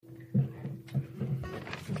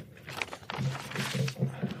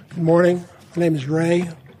Good morning. My name is Ray.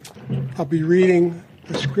 I'll be reading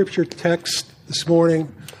the scripture text this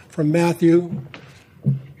morning from Matthew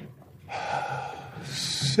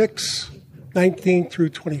 6:19 through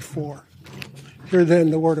 24. Hear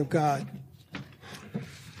then the word of God.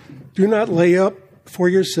 Do not lay up for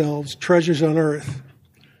yourselves treasures on earth,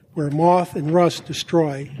 where moth and rust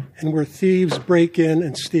destroy, and where thieves break in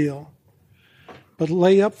and steal. But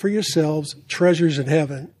lay up for yourselves treasures in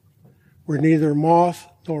heaven, where neither moth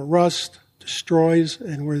nor rust destroys,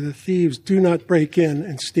 and where the thieves do not break in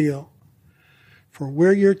and steal. For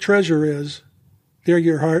where your treasure is, there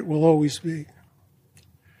your heart will always be.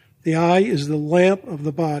 The eye is the lamp of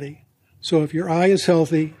the body. So if your eye is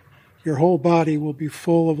healthy, your whole body will be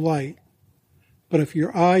full of light. But if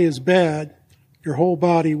your eye is bad, your whole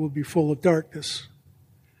body will be full of darkness.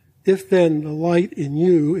 If then the light in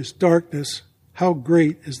you is darkness, how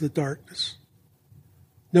great is the darkness?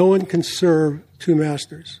 No one can serve two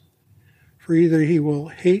masters, for either he will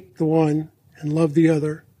hate the one and love the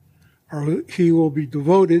other, or he will be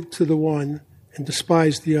devoted to the one and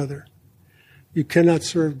despise the other. You cannot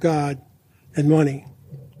serve God and money.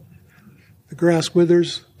 The grass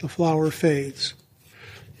withers, the flower fades,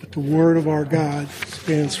 but the word of our God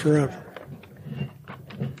stands forever.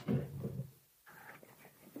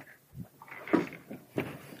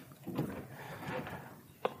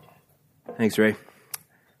 Thanks, Ray.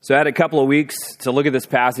 So I had a couple of weeks to look at this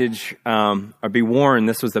passage. I'd be warned,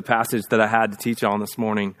 this was the passage that I had to teach on this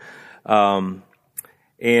morning. And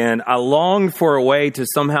I longed for a way to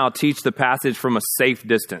somehow teach the passage from a safe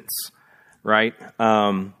distance, right?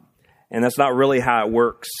 And that's not really how it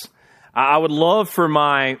works. I would love for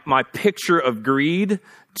my picture of greed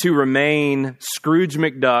to remain Scrooge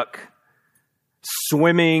McDuck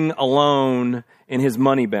swimming alone in his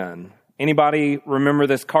money bin. Anybody remember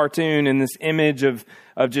this cartoon and this image of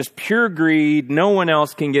just pure greed? No one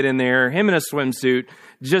else can get in there. Him in a swimsuit,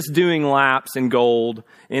 just doing laps in gold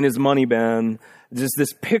in his money bin. Just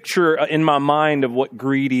this picture in my mind of what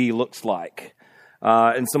greedy looks like,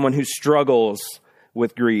 and someone who struggles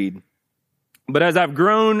with greed. But as I've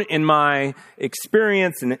grown in my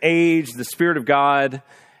experience and age, the Spirit of God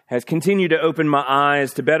has continued to open my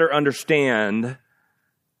eyes to better understand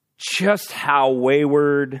just how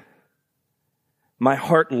wayward my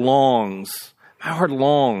heart longs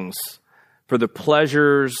for the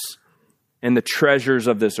pleasures and the treasures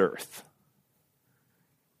of this earth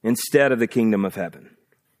instead of the kingdom of heaven.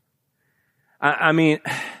 I mean,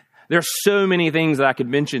 there's so many things that I could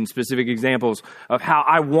mention, specific examples of how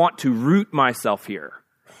I want to root myself here.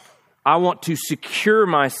 I want to secure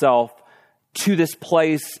myself to this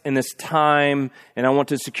place and this time, and I want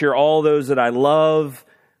to secure all those that I love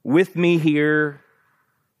with me here.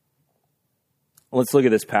 Let's look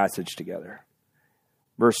at this passage together.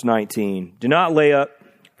 Verse 19. Do not lay up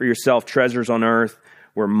for yourself treasures on earth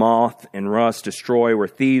where moth and rust destroy, where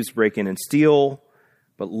thieves break in and steal,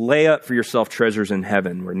 but lay up for yourself treasures in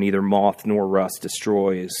heaven where neither moth nor rust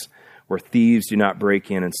destroys, where thieves do not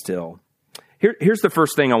break in and steal. Here's the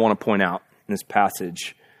first thing I want to point out in this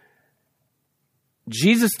passage.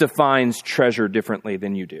 Jesus defines treasure differently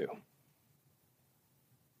than you do.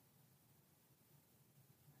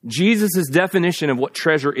 Jesus' definition of what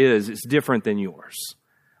treasure is different than yours.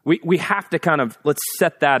 We have to let's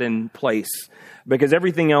set that in place because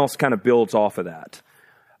everything else kind of builds off of that.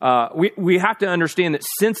 We have to understand that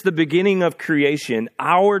since the beginning of creation,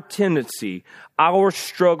 our tendency, our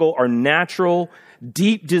struggle, our natural,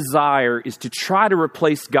 deep desire is to try to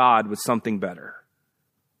replace God with something better.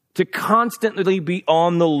 To constantly be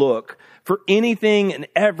on the look for anything and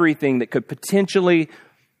everything that could potentially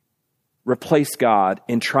replace God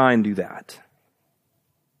and try and do that.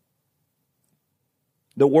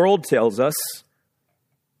 The world tells us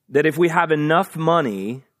that if we have enough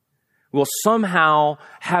money, we'll somehow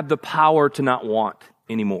have the power to not want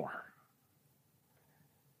anymore.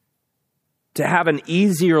 To have an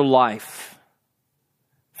easier life,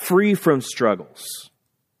 free from struggles.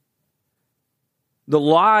 The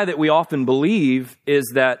lie that we often believe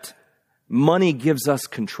is that money gives us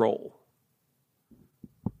control.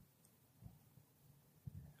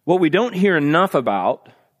 What we don't hear enough about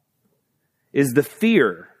is the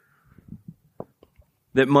fear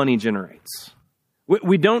that money generates.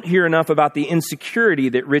 We don't hear enough about the insecurity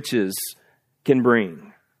that riches can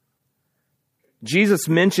bring. Jesus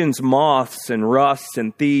mentions moths and rusts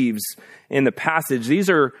and thieves in the passage. These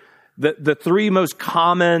are the three most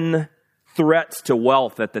common threats to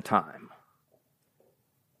wealth at the time.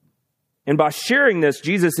 And by sharing this,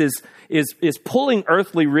 Jesus is pulling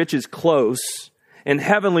earthly riches close and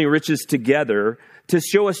heavenly riches together to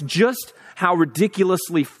show us just how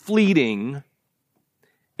ridiculously fleeting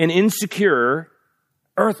and insecure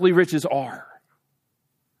earthly riches are.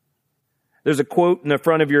 There's a quote in the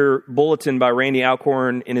front of your bulletin by Randy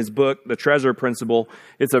Alcorn in his book, The Treasure Principle.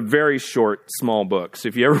 It's a very short, small book. So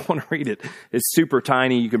if you ever want to read it, it's super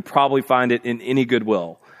tiny. You can probably find it in any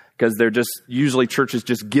Goodwill because they're just, usually churches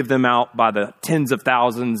just give them out by the tens of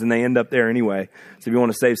thousands and they end up there anyway. So if you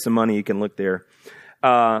want to save some money, you can look there.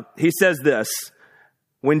 He says this,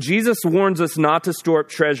 when Jesus warns us not to store up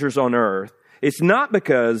treasures on earth, it's not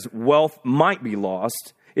because wealth might be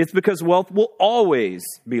lost. It's because wealth will always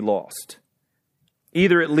be lost.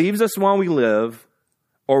 Either it leaves us while we live,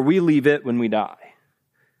 or we leave it when we die.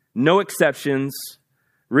 No exceptions.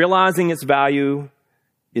 Realizing its value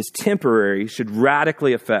is temporary should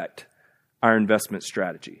radically affect our investment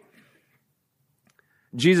strategy.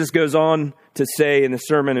 Jesus goes on to say in the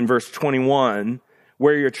sermon in verse 21,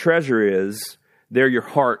 where your treasure is, there your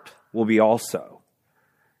heart will be also.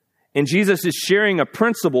 And Jesus is sharing a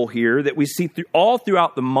principle here that we see all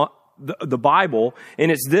throughout the Bible, and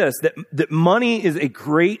it's this, that money is a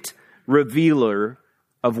great revealer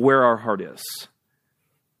of where our heart is.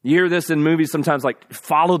 You hear this in movies sometimes, like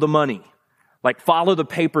follow the money, like follow the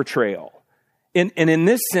paper trail. And in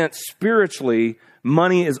this sense, spiritually,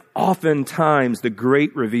 money is oftentimes the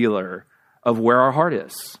great revealer of where our heart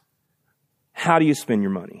is. How do you spend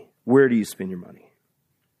your money? Where do you spend your money?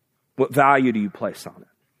 What value do you place on it?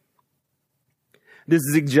 This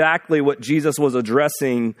is exactly what Jesus was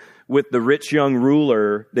addressing with the rich young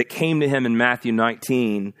ruler that came to him in Matthew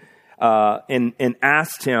 19 and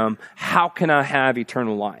asked him, how can I have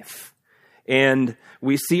eternal life? And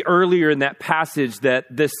we see earlier in that passage that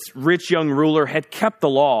this rich young ruler had kept the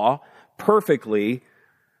law perfectly,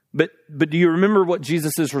 but do you remember what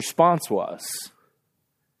Jesus' response was?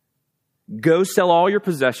 Go sell all your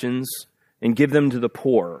possessions and give them to the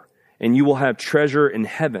poor, and you will have treasure in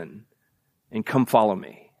heaven. And come follow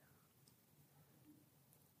me.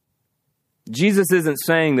 Jesus isn't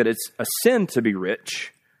saying that it's a sin to be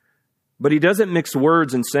rich, but he doesn't mix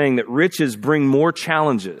words in saying that riches bring more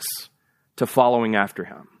challenges to following after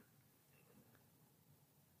him.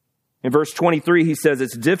 In verse 23, he says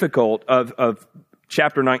it's difficult of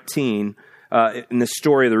chapter 19, in the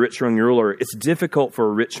story of the rich young ruler, it's difficult for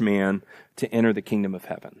a rich man to enter the kingdom of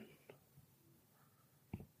heaven.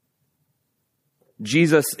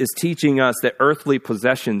 Jesus is teaching us that earthly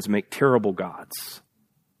possessions make terrible gods.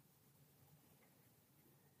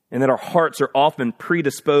 And that our hearts are often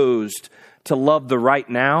predisposed to love the right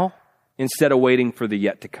now instead of waiting for the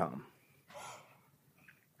yet to come.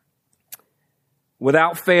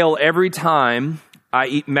 Without fail, every time I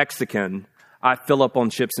eat Mexican, I fill up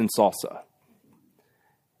on chips and salsa.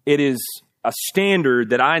 It is a standard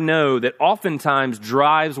that I know that oftentimes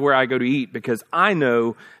drives where I go to eat, because I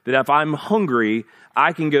know that if I'm hungry,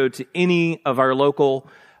 I can go to any of our local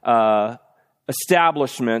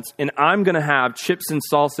establishments and I'm going to have chips and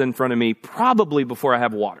salsa in front of me probably before I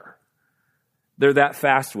have water. They're that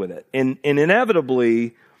fast with it. And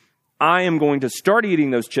inevitably, I am going to start eating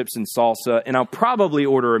those chips and salsa, and I'll probably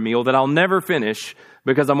order a meal that I'll never finish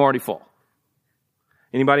because I'm already full.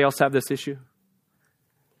 Anybody else have this issue?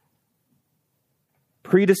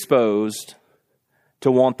 Predisposed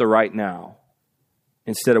to want the right now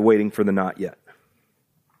instead of waiting for the not yet.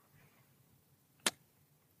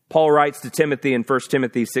 Paul writes to Timothy in 1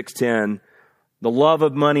 Timothy 6:10, the love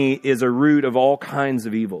of money is a root of all kinds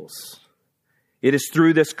of evils. It is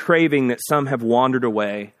through this craving that some have wandered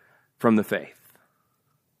away from the faith.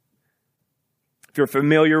 If you're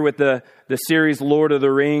familiar with the series Lord of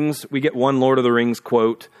the Rings, we get one Lord of the Rings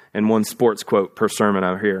quote and one sports quote per sermon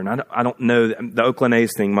out here. And I don't know, the Oakland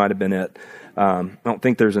A's thing might have been it. I don't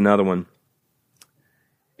think there's another one.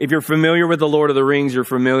 If you're familiar with the Lord of the Rings, you're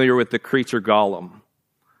familiar with the creature Gollum.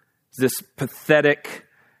 This pathetic,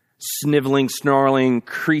 sniveling, snarling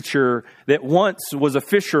creature that once was a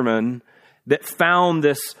fisherman that found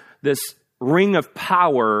this ring of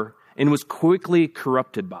power and was quickly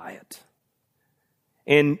corrupted by it.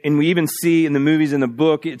 And we even see in the movies and the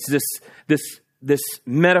book, it's this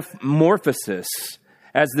metamorphosis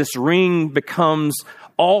as this ring becomes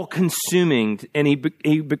all-consuming, and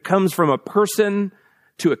he becomes from a person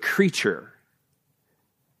to a creature.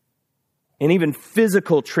 And even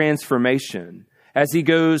physical transformation as he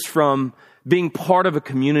goes from being part of a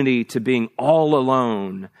community to being all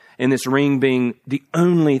alone, and this ring being the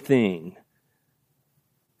only thing,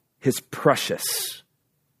 his precious.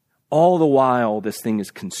 All the while, this thing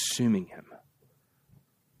is consuming him.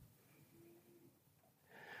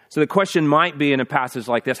 So the question might be in a passage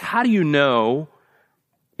like this, how do you know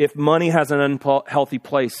if money has an unhealthy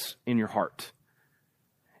place in your heart?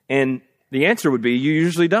 And the answer would be, you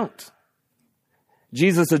usually don't.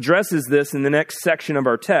 Jesus addresses this in the next section of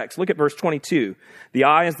our text. Look at verse 22. The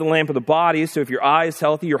eye is the lamp of the body, so if your eye is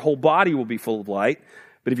healthy, your whole body will be full of light.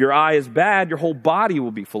 But if your eye is bad, your whole body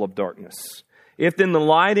will be full of darkness. If then the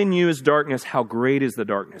light in you is darkness, how great is the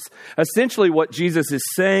darkness? Essentially what Jesus is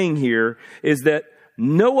saying here is that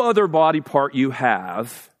no other body part you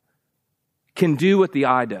have can do what the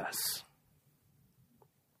eye does.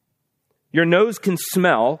 Your nose can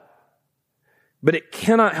smell, but it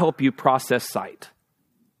cannot help you process sight.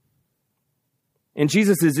 And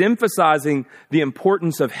Jesus is emphasizing the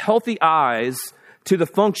importance of healthy eyes to the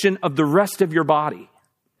function of the rest of your body.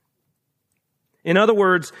 In other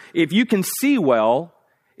words, if you can see well,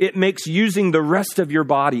 it makes using the rest of your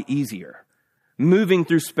body easier. Moving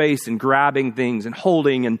through space and grabbing things and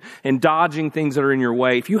holding and dodging things that are in your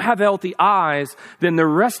way. If you have healthy eyes, then the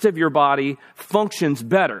rest of your body functions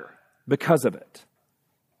better because of it.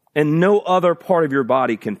 And no other part of your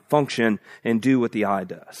body can function and do what the eye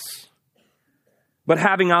does. But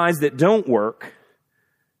having eyes that don't work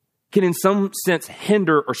can in some sense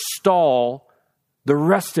hinder or stall the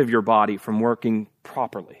rest of your body from working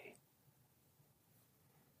properly.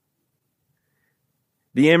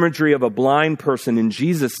 The imagery of a blind person in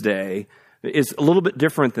Jesus' day is a little bit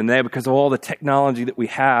different than that because of all the technology that we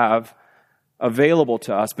have available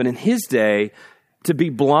to us. But in his day, to be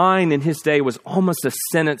blind in his day was almost a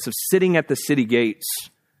sentence of sitting at the city gates,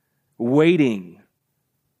 waiting,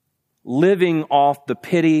 living off the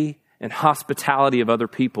pity and hospitality of other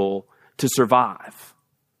people to survive.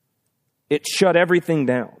 It shut everything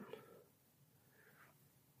down.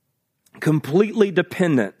 Completely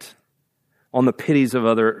dependent on the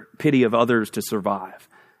pity of others to survive.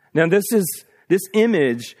 Now this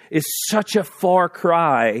image is such a far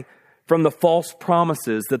cry from the false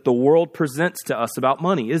promises that the world presents to us about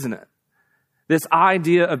money, isn't it? This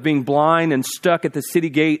idea of being blind and stuck at the city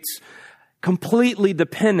gates, completely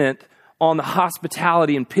dependent on the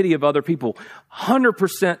hospitality and pity of other people,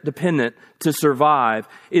 100% dependent to survive,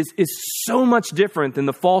 is so much different than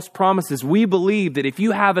the false promises we believe that if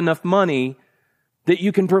you have enough money, that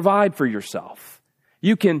you can provide for yourself.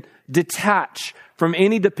 You can detach from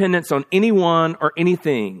any dependence on anyone or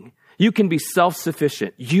anything. You can be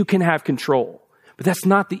self-sufficient. You can have control. But that's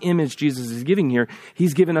not the image Jesus is giving here.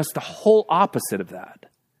 He's given us the whole opposite of that.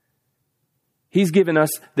 He's given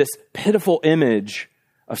us this pitiful image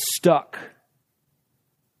of stuck,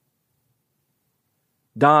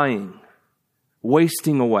 dying,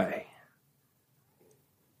 wasting away,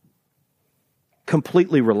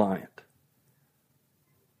 completely reliant.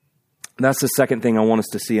 And that's the second thing I want us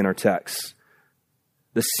to see in our text.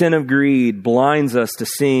 The sin of greed blinds us to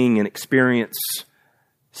seeing and experiencing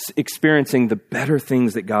the better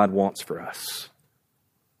things that God wants for us.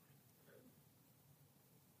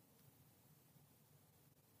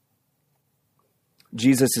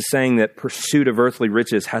 Jesus is saying that pursuit of earthly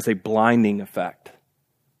riches has a blinding effect.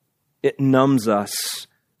 It numbs us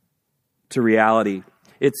to reality.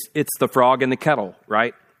 It's the frog in the kettle,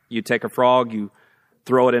 right? You take a frog, you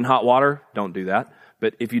throw it in hot water. Don't do that.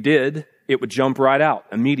 But if you did, it would jump right out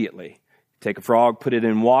immediately. Take a frog, put it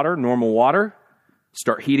in water, normal water,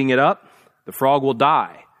 start heating it up. The frog will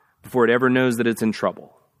die before it ever knows that it's in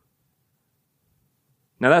trouble.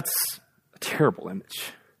 Now that's a terrible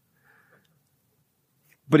image.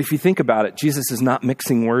 But if you think about it, Jesus is not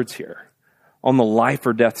mixing words here on the life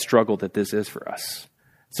or death struggle that this is for us.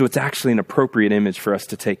 So it's actually an appropriate image for us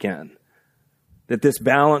to take in. That this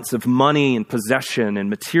balance of money and possession and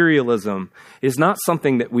materialism is not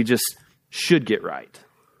something that we just should get right.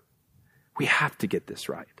 We have to get this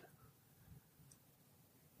right.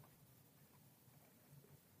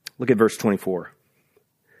 Look at verse 24.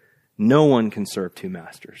 No one can serve two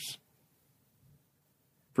masters.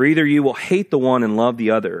 For either you will hate the one and love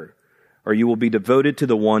the other, or you will be devoted to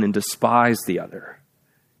the one and despise the other.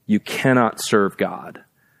 You cannot serve God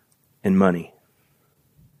and money.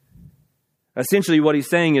 Essentially what he's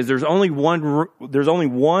saying is there's only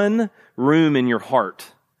one room in your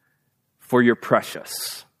heart for your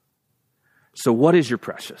precious. So what is your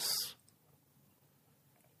precious?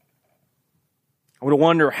 I would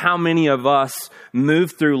wonder how many of us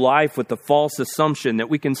move through life with the false assumption that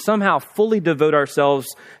we can somehow fully devote ourselves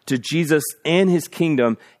to Jesus and his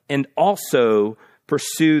kingdom and also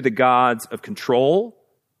pursue the gods of control,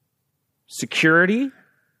 security,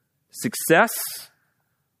 success,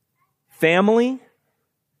 family,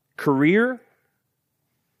 career.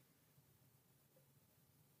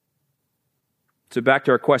 So back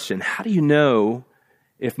to our question, how do you know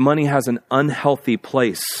if money has an unhealthy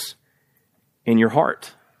place in your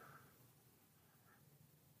heart?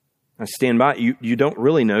 I stand by, you don't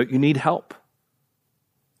really know. You need help.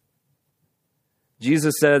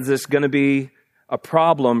 Jesus says it's going to be a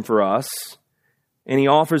problem for us, and he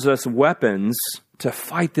offers us weapons to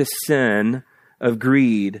fight this sin of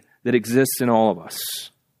greed that exists in all of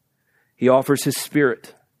us. He offers his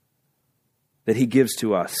Spirit that he gives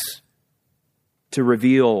to us to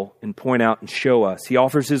reveal and point out and show us. He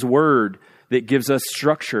offers his word that gives us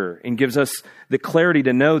structure and gives us the clarity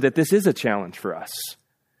to know that this is a challenge for us.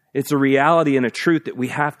 It's a reality and a truth that we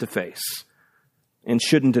have to face and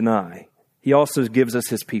shouldn't deny. He also gives us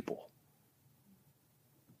his people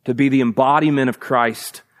to be the embodiment of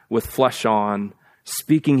Christ with flesh on,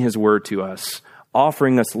 speaking his word to us,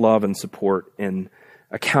 offering us love and support and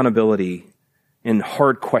accountability in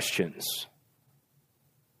hard questions.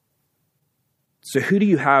 So who do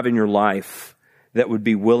you have in your life that would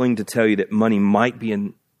be willing to tell you that money might be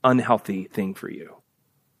an unhealthy thing for you?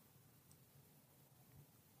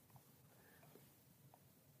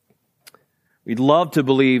 We'd love to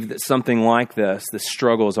believe that something like this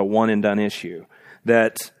struggle is a one-and-done issue.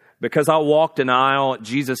 That because I walked an aisle at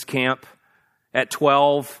Jesus camp at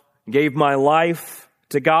 12, gave my life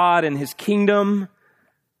to God and his kingdom,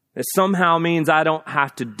 that somehow means I don't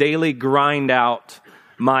have to daily grind out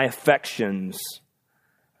my affections.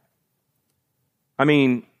 I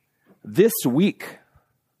mean, this week,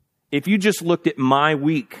 if you just looked at my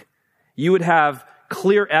week, you would have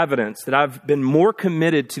clear evidence that I've been more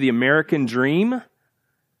committed to the American dream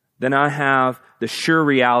than I have the sure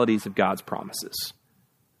realities of God's promises.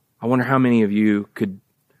 I wonder how many of you could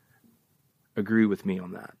agree with me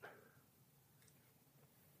on that.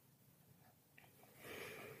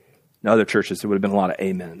 In other churches, there would have been a lot of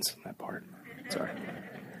amens in that part. Sorry.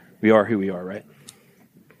 We are who we are, right?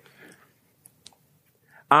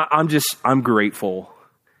 I'm grateful.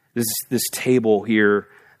 This table here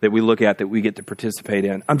that we look at, that we get to participate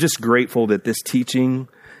in. I'm just grateful that this teaching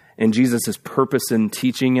and Jesus' purpose in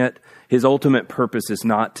teaching it, his ultimate purpose is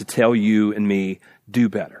not to tell you and me, do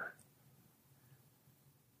better.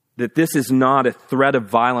 That this is not a threat of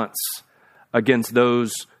violence against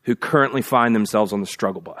those who currently find themselves on the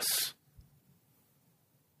struggle bus.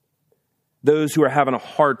 Those who are having a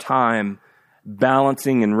hard time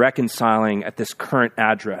balancing and reconciling at this current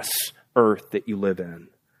address, earth that you live in.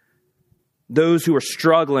 Those who are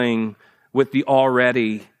struggling with the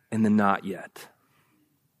already and the not yet.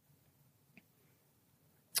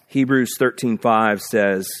 Hebrews 13:5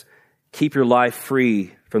 says, keep your life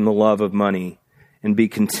free from the love of money and be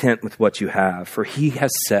content with what you have. For he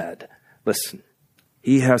has said, listen,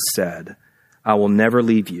 he has said, I will never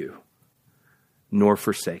leave you nor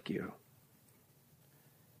forsake you.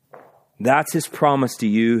 That's his promise to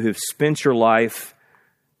you who've spent your life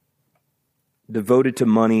devoted to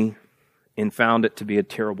money and found it to be a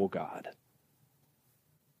terrible God.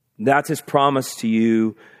 That's his promise to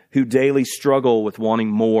you who daily struggle with wanting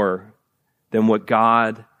more than what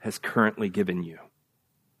God has currently given you.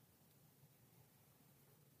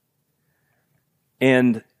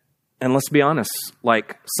 And let's be honest,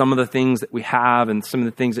 like some of the things that we have and some of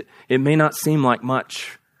the things that it may not seem like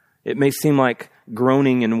much. It may seem like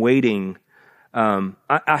groaning and waiting. I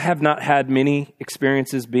have not had many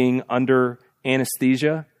experiences being under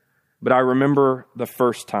anesthesia, but I remember the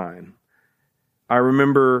first time. I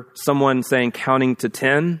remember someone saying counting to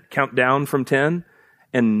 10, count down from 10,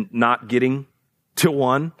 and not getting to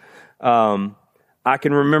 1. I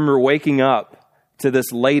can remember waking up to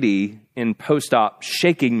this lady in post-op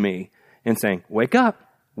shaking me and saying, wake up,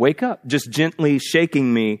 just gently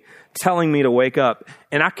shaking me, telling me to wake up.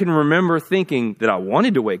 And I can remember thinking that I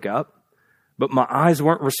wanted to wake up, but my eyes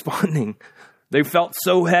weren't responding. They felt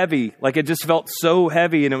so heavy, like it just felt so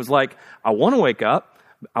heavy. And it was like, I want to wake up.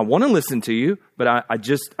 I want to listen to you, but I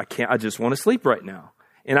can't. I just want to sleep right now.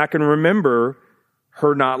 And I can remember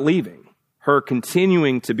her not leaving, her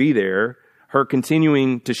continuing to be there, her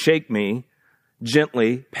continuing to shake me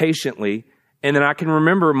gently, patiently. And then I can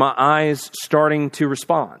remember my eyes starting to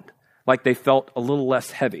respond, like they felt a little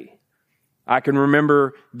less heavy. I can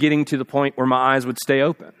remember getting to the point where my eyes would stay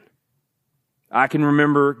open. I can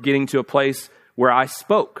remember getting to a place where I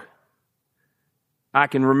spoke. I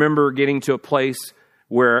can remember getting to a place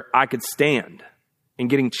where I could stand and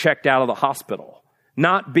getting checked out of the hospital,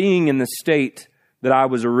 not being in the state that I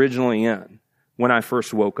was originally in when I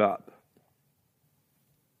first woke up.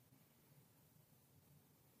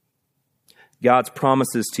 God's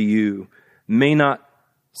promises to you may not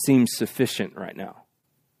seem sufficient right now.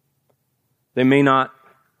 They may not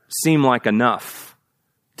seem like enough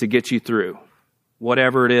to get you through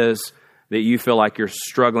whatever it is that you feel like you're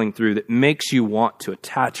struggling through that makes you want to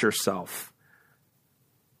attach yourself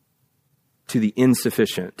to the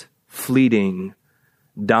insufficient, fleeting,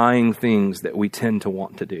 dying things that we tend to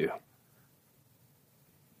want to do.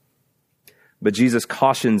 But Jesus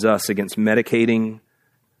cautions us against medicating,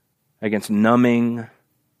 against numbing,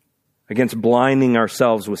 against blinding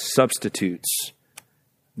ourselves with substitutes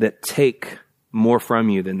that take more from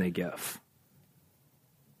you than they give.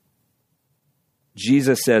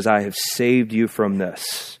 Jesus says, I have saved you from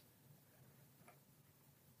this.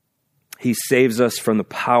 He saves us from the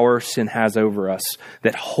power sin has over us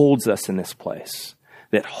that holds us in this place,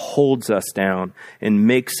 that holds us down and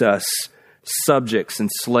makes us subjects and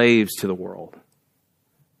slaves to the world.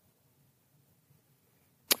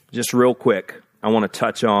 Just real quick, I want to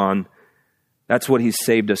touch on, that's what He's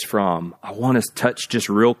saved us from. I want to touch just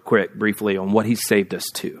real quick, briefly, on what He's saved us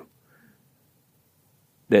to.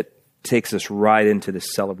 That takes us right into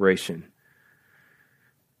this celebration.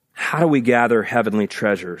 How do we gather heavenly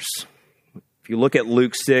treasures? If you look at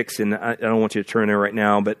Luke 6, and I don't want you to turn there right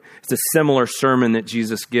now, but it's a similar sermon that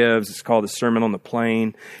Jesus gives. It's called the Sermon on the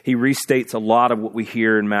Plain. He restates a lot of what we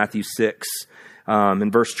hear in Matthew 6.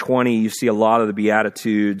 In verse 20, you see a lot of the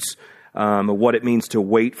Beatitudes of what it means to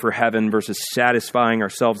wait for heaven versus satisfying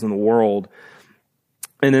ourselves in the world.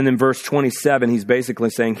 And then in verse 27, he's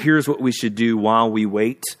basically saying, here's what we should do while we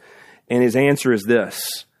wait. And his answer is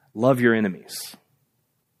this: love your enemies.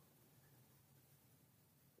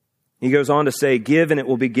 He goes on to say, give and it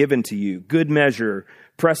will be given to you. Good measure,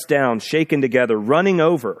 pressed down, shaken together, running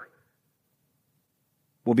over,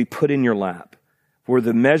 will be put in your lap. For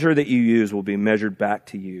the measure that you use will be measured back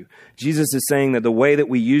to you. Jesus is saying that the way that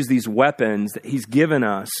we use these weapons that He's given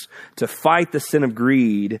us to fight the sin of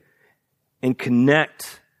greed and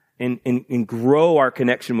connect and grow our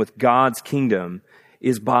connection with God's kingdom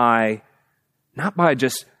is by, not by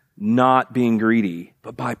just not being greedy,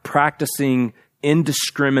 but by practicing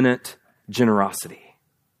indiscriminate generosity.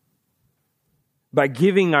 By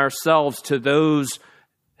giving ourselves to those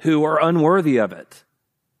who are unworthy of it,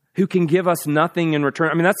 who can give us nothing in return.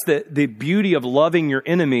 I mean, that's the beauty of loving your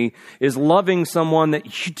enemy, is loving someone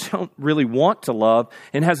that you don't really want to love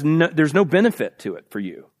and there's no benefit to it for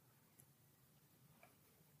you.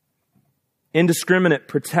 Indiscriminate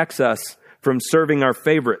protects us from serving our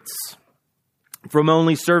favorites, from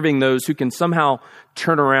only serving those who can somehow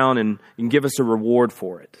turn around and give us a reward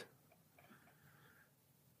for it.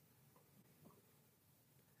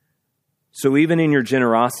 So even in your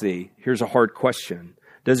generosity, here's a hard question.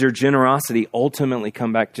 Does your generosity ultimately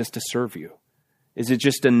come back just to serve you? Is it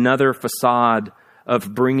just another facade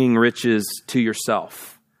of bringing riches to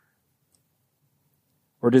yourself?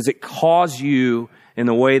 Or does it cause you, in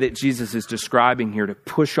the way that Jesus is describing here, to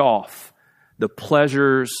push off the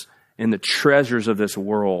pleasures and the treasures of this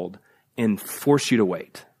world and force you to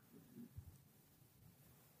wait?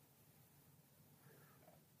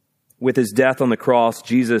 With His death on the cross,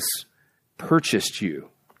 Jesus purchased you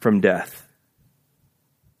from death.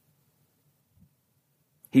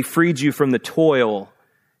 He freed you from the toil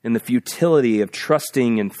and the futility of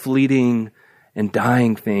trusting in fleeting and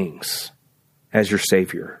dying things as your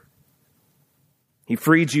Savior. He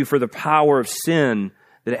freed you from the power of sin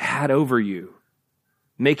that it had over you,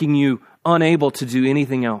 making you unable to do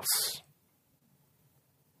anything else.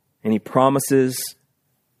 And He promises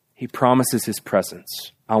His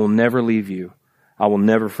presence. I will never leave you. I will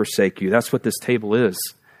never forsake you. That's what this table is.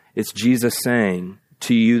 It's Jesus saying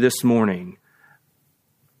to you this morning,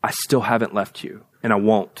 I still haven't left you, and I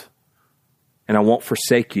won't. And I won't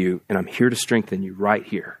forsake you, and I'm here to strengthen you right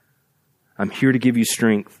here. I'm here to give you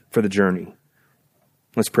strength for the journey.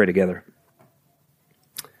 Let's pray together.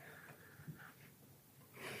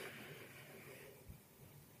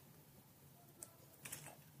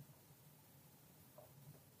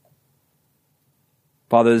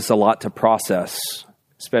 Father, there's a lot to process,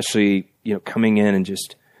 especially, coming in and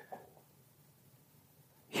just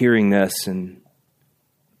hearing this, and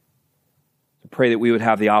I pray that we would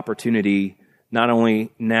have the opportunity, not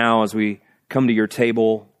only now as we come to your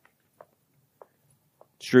table,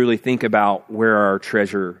 to truly think about where our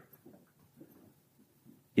treasure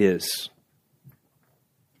is,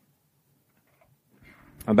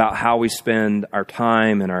 about how we spend our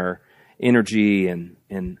time and our energy and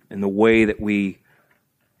the way that we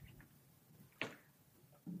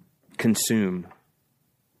consume,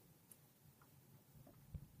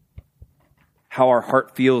 how our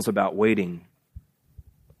heart feels about waiting,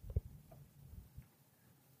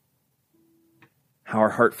 how our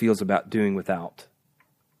heart feels about doing without.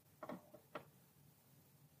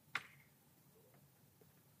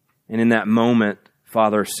 And in that moment,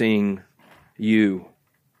 Father, seeing you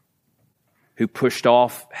who pushed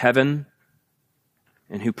off heaven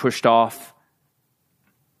and who pushed off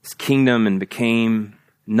His kingdom and became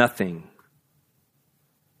nothing,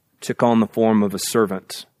 took on the form of a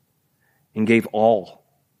servant and gave all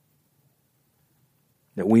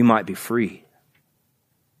that we might be free,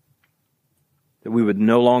 that we would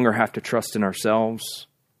no longer have to trust in ourselves,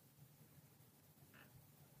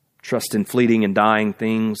 trust in fleeting and dying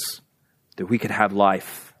things, that we could have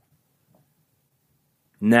life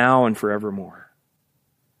now and forevermore.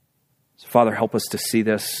 So, Father, help us to see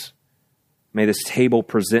this. May this table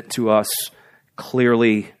present to us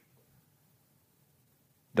clearly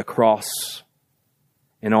the cross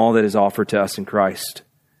and all that is offered to us in Christ.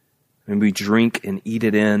 And we drink and eat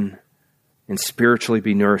it in and spiritually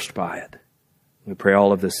be nourished by it. We pray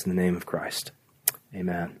all of this in the name of Christ.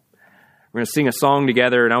 Amen. We're going to sing a song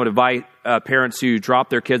together, and I would invite parents who drop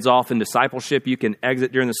their kids off in discipleship. You can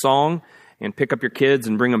exit during the song and pick up your kids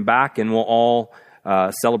and bring them back, and we'll all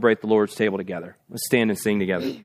celebrate the Lord's table together. Let's stand and sing together.